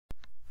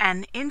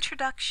An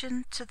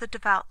Introduction to the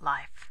Devout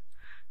Life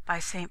by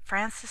St.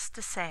 Francois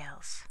de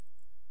Sales.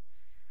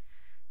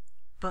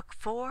 Book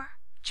 4,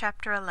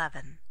 Chapter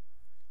 11.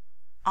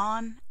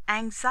 On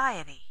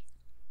Anxiety.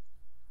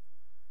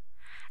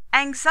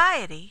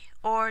 Anxiety,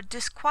 or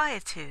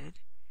disquietude,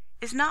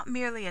 is not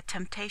merely a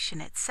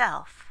temptation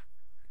itself,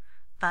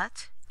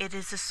 but it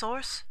is a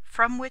source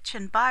from which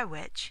and by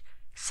which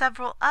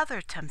several other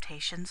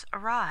temptations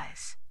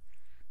arise.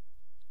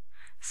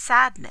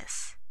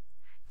 Sadness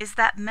is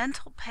that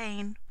mental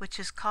pain which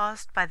is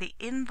caused by the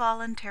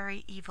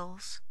involuntary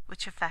evils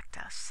which affect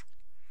us,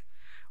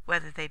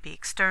 whether they be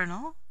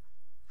external,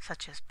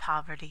 such as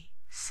poverty,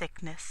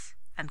 sickness,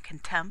 and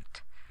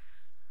contempt,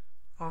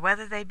 or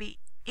whether they be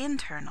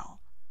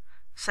internal,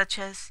 such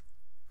as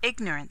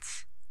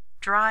ignorance,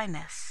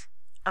 dryness,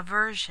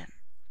 aversion,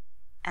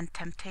 and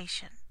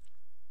temptation.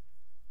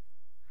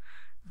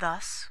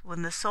 Thus,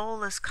 when the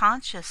soul is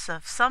conscious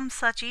of some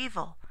such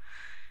evil,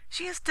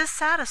 she is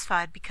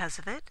dissatisfied because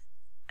of it,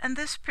 and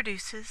this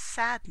produces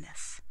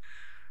sadness.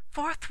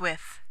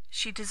 Forthwith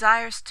she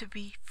desires to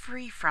be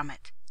free from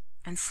it,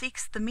 and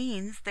seeks the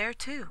means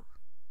thereto.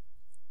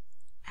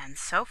 And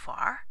so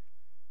far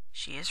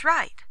she is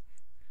right,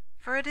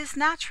 for it is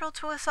natural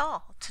to us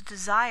all to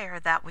desire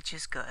that which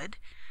is good,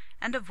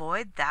 and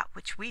avoid that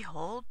which we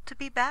hold to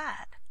be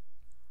bad.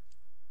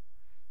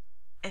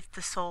 If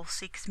the soul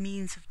seeks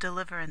means of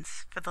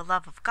deliverance for the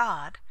love of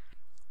God,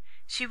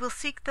 she will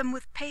seek them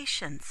with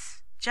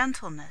patience,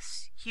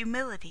 gentleness,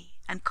 humility,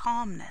 and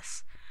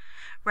calmness,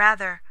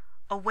 rather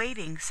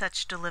awaiting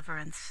such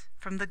deliverance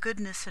from the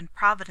goodness and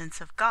providence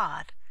of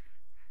God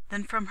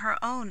than from her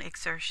own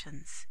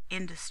exertions,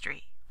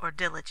 industry, or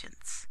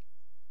diligence.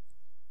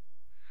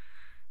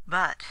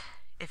 But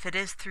if it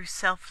is through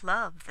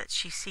self-love that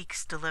she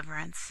seeks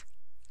deliverance,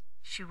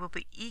 she will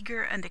be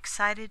eager and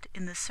excited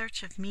in the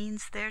search of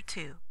means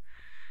thereto,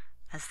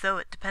 as though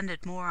it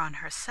depended more on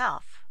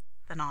herself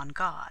than on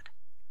God.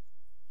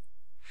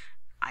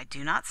 I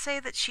do not say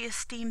that she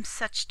esteems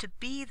such to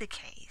be the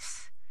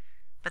case,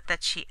 but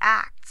that she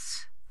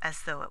acts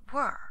as though it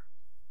were.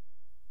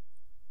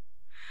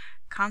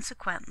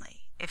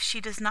 Consequently, if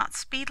she does not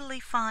speedily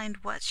find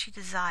what she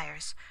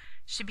desires,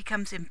 she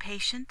becomes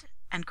impatient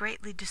and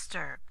greatly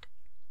disturbed,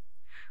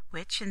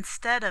 which,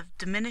 instead of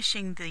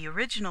diminishing the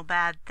original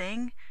bad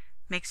thing,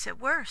 makes it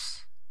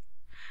worse,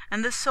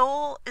 and the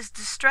soul is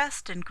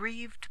distressed and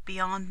grieved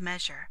beyond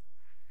measure,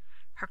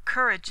 her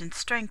courage and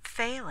strength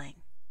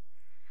failing,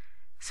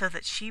 so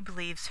that she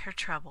believes her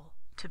trouble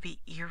to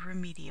be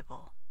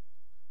irremediable.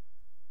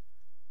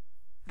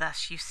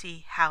 Thus you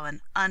see how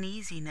an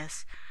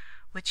uneasiness,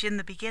 which in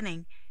the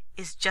beginning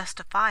is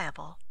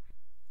justifiable,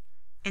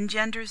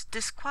 engenders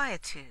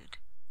disquietude,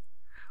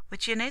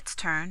 which in its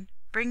turn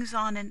brings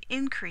on an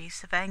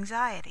increase of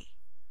anxiety,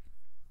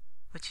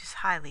 which is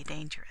highly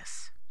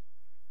dangerous.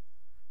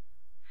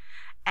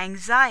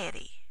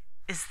 Anxiety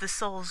is the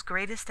soul's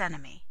greatest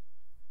enemy,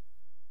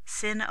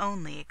 sin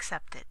only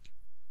excepted.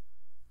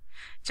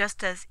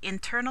 Just as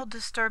internal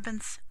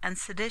disturbance and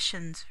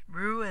seditions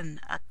ruin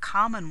a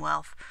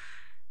commonwealth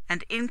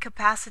and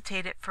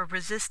incapacitate it for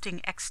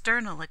resisting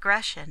external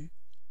aggression,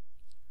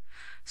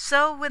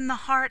 so when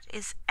the heart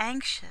is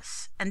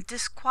anxious and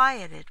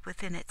disquieted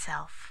within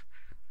itself,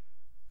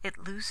 it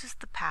loses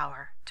the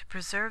power to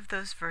preserve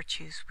those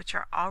virtues which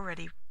are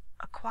already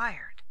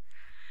acquired,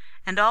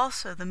 and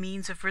also the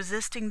means of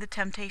resisting the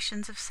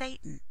temptations of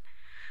Satan,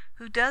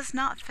 who does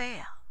not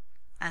fail,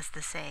 as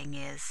the saying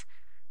is,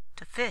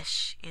 to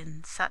fish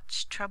in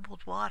such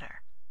troubled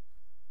water.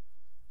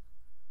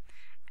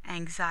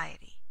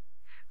 Anxiety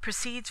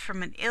proceeds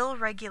from an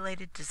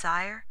ill-regulated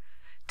desire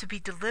to be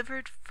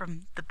delivered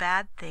from the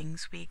bad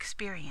things we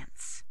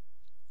experience,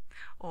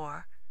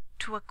 or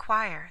to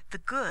acquire the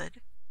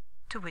good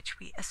to which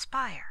we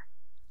aspire.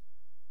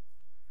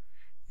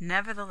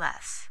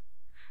 Nevertheless,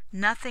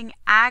 nothing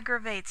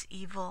aggravates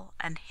evil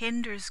and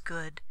hinders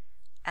good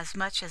as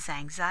much as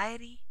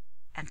anxiety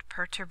and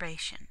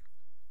perturbation.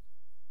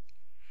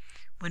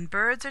 When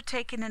birds are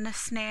taken in a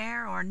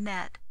snare or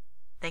net,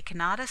 they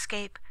cannot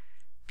escape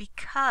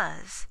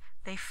because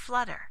they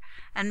flutter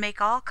and make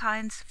all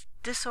kinds of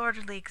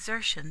disorderly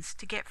exertions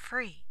to get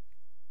free,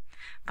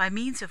 by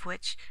means of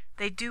which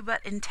they do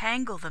but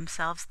entangle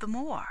themselves the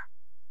more.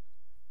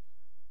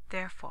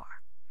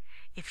 Therefore,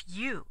 if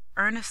you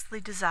earnestly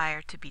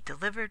desire to be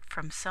delivered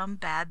from some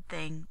bad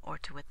thing or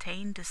to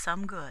attain to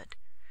some good,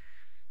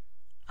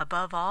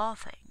 above all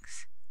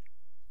things,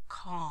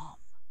 calm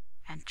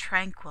and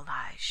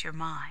tranquilize your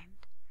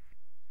mind,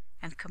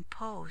 and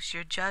compose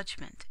your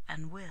judgment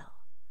and will.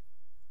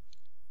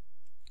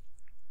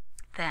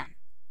 Then,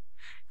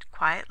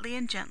 quietly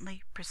and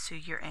gently pursue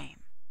your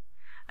aim,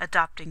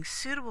 adopting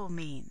suitable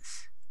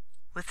means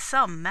with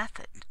some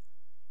method.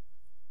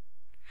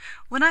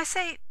 When I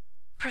say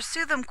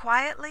pursue them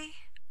quietly,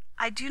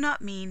 I do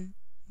not mean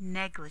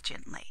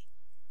negligently,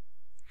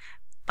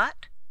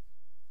 but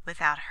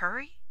without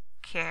hurry,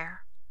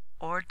 care,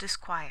 or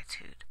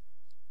disquietude.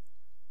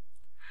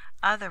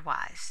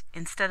 Otherwise,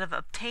 instead of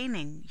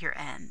obtaining your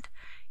end,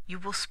 you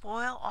will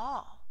spoil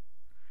all,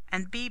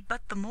 and be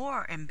but the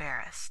more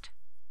embarrassed.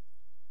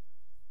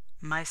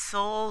 My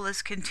soul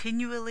is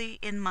continually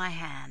in my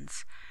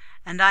hands,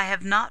 and I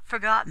have not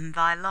forgotten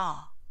thy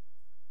law,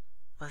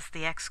 was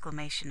the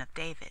exclamation of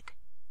David.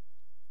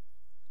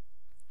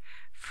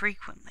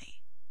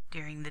 Frequently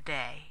during the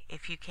day,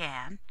 if you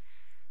can,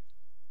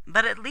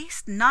 but at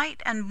least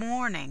night and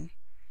morning,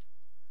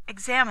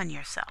 examine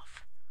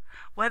yourself,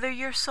 whether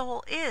your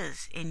soul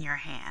is in your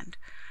hand,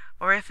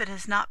 or if it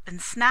has not been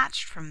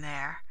snatched from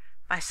there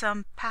by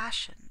some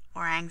passion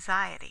or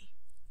anxiety.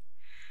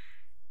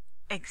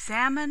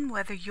 Examine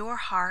whether your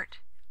heart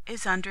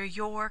is under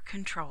your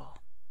control,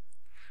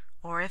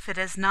 or if it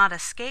has not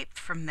escaped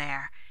from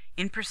there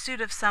in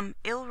pursuit of some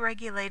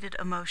ill-regulated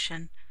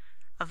emotion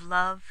of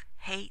love,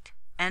 hate,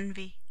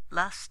 envy,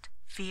 lust,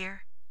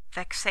 fear,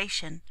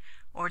 vexation,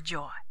 or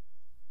joy.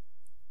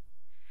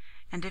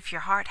 And if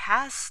your heart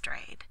has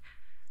strayed,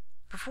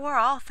 before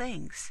all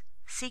things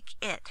seek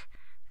it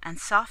and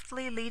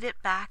softly lead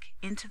it back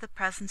into the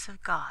presence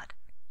of God,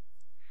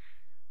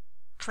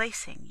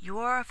 placing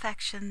your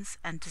affections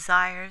and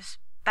desires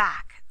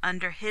back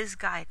under His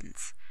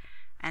guidance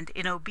and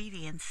in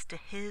obedience to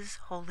His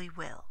holy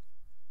will.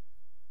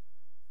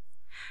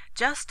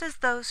 Just as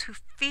those who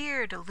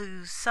fear to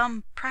lose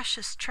some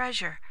precious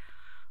treasure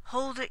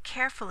hold it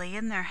carefully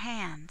in their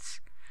hands,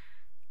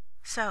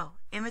 so,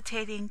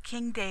 imitating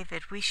King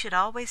David, we should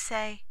always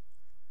say,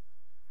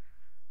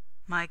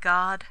 My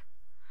God,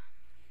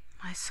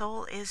 my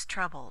soul is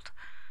troubled,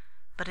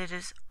 but it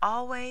is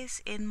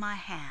always in my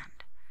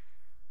hand.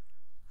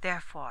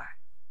 Therefore,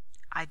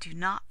 I do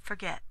not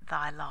forget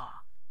thy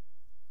law.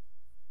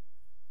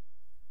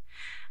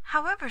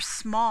 However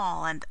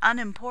small and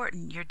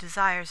unimportant your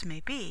desires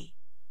may be,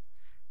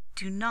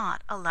 do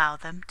not allow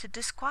them to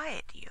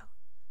disquiet you.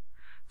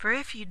 For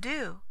if you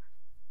do,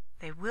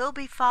 they will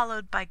be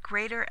followed by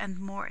greater and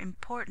more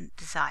important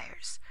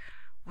desires,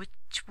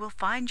 which will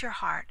find your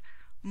heart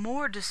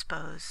more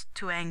disposed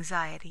to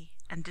anxiety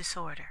and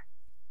disorder.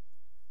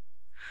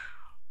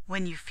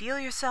 When you feel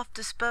yourself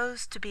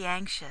disposed to be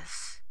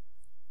anxious,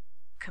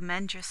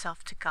 commend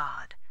yourself to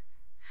God,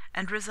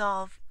 and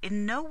resolve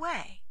in no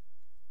way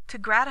to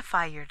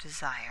gratify your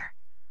desire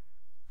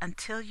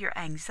until your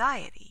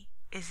anxiety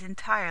is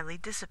entirely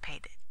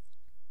dissipated,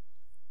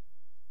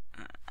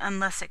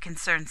 unless it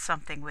concerns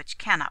something which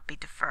cannot be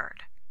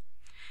deferred,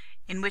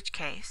 in which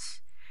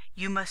case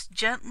you must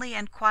gently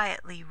and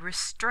quietly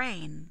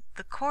restrain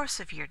the course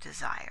of your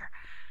desire,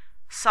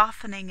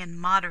 softening and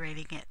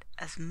moderating it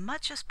as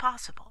much as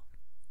possible,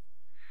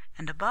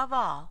 and above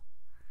all,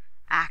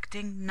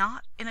 acting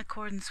not in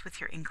accordance with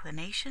your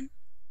inclination,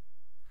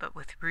 but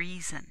with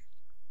reason.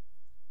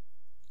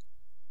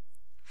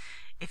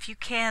 If you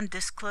can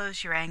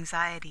disclose your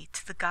anxiety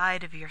to the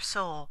guide of your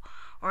soul,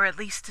 or at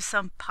least to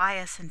some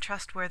pious and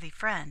trustworthy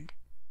friend,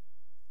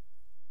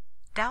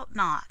 doubt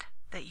not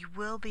that you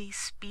will be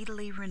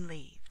speedily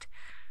relieved,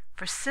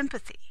 for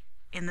sympathy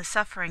in the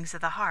sufferings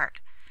of the heart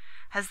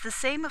has the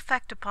same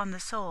effect upon the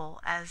soul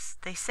as,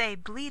 they say,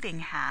 bleeding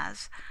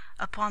has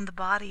upon the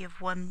body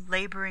of one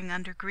laboring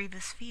under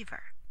grievous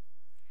fever.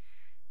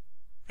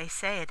 They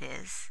say it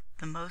is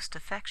the most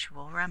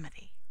effectual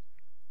remedy.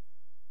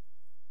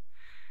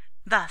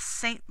 Thus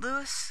St.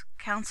 Louis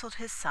counseled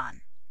his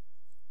son,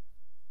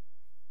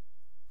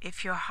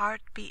 If your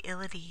heart be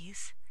ill at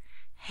ease,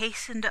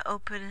 hasten to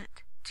open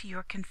it to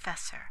your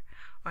confessor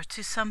or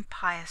to some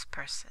pious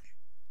person,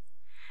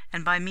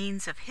 and by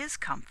means of his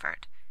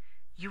comfort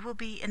you will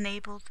be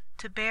enabled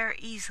to bear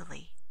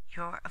easily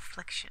your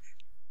affliction.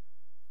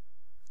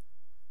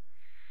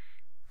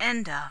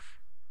 End of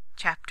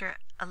chapter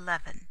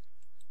 11.